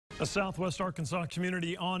A southwest Arkansas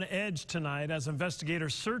community on edge tonight as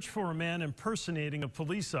investigators search for a man impersonating a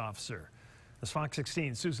police officer. As Fox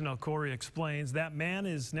 16's Susan Elcory explains, that man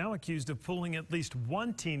is now accused of pulling at least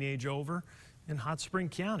one teenage over in Hot Spring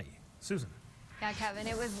County. Susan. Yeah, Kevin,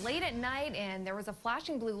 it was late at night and there was a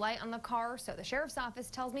flashing blue light on the car, so the sheriff's office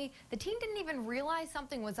tells me the teen didn't even realize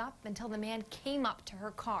something was up until the man came up to her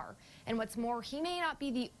car. And what's more, he may not be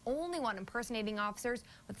the only one impersonating officers,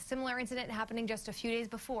 with a similar incident happening just a few days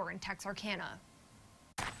before in Texarkana.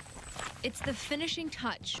 It's the finishing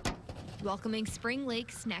touch, welcoming Spring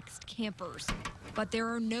Lake's next campers. But there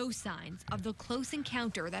are no signs of the close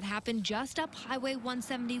encounter that happened just up Highway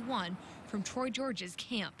 171 from Troy George's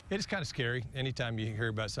camp. It's kind of scary anytime you hear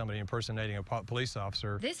about somebody impersonating a police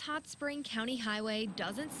officer. This Hot Spring County highway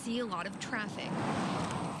doesn't see a lot of traffic.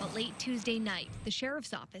 But late Tuesday night, the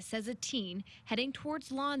sheriff's office says a teen heading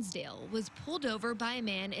towards Lonsdale was pulled over by a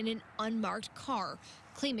man in an unmarked car,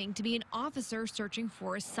 claiming to be an officer searching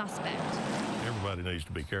for a suspect. Everybody needs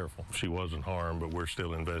to be careful. She wasn't harmed, but we're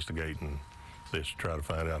still investigating this to try to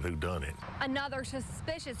find out who done it. Another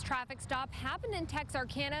suspicious traffic stop happened in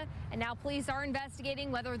Texarkana, and now police are investigating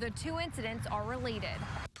whether the two incidents are related.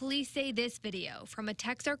 Police say this video from a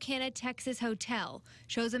Texarkana, Texas hotel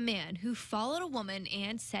shows a man who followed a woman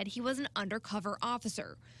and said he was an undercover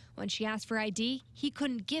officer. When she asked for ID, he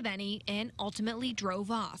couldn't give any and ultimately drove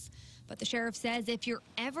off. But the sheriff says if you're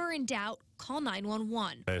ever in doubt, call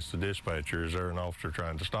 911. Ask the dispatcher, is there an officer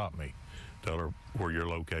trying to stop me? Tell her where you're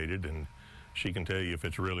located, and she can tell you if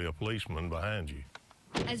it's really a policeman behind you.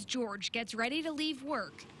 As George gets ready to leave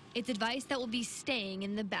work, it's advice that will be staying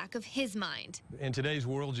in the back of his mind. In today's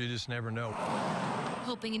world, you just never know.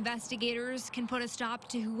 Hoping investigators can put a stop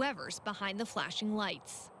to whoever's behind the flashing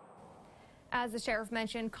lights. As the sheriff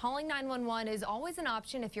mentioned, calling 911 is always an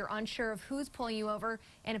option if you're unsure of who's pulling you over.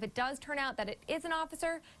 And if it does turn out that it is an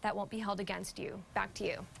officer, that won't be held against you. Back to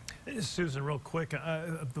you. Susan, real quick,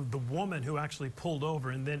 the woman who actually pulled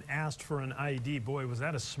over and then asked for an ID, boy, was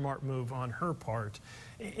that a smart move on her part.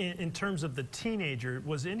 In terms of the teenager,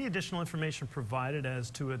 was any additional information provided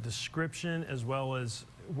as to a description as well as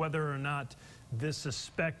whether or not this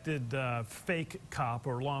suspected fake cop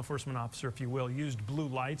or law enforcement officer, if you will, used blue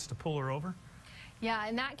lights to pull her over? Yeah,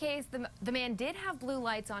 in that case, the man did have blue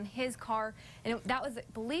lights on his car, and that was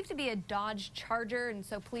believed to be a Dodge Charger, and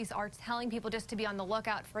so police are telling people just to be on the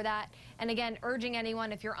lookout for that. And again, urging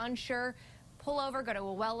anyone, if you're unsure, pull over, go to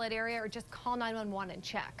a well-lit area, or just call 911 and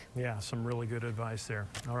check. Yeah, some really good advice there.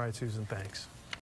 All right, Susan, thanks.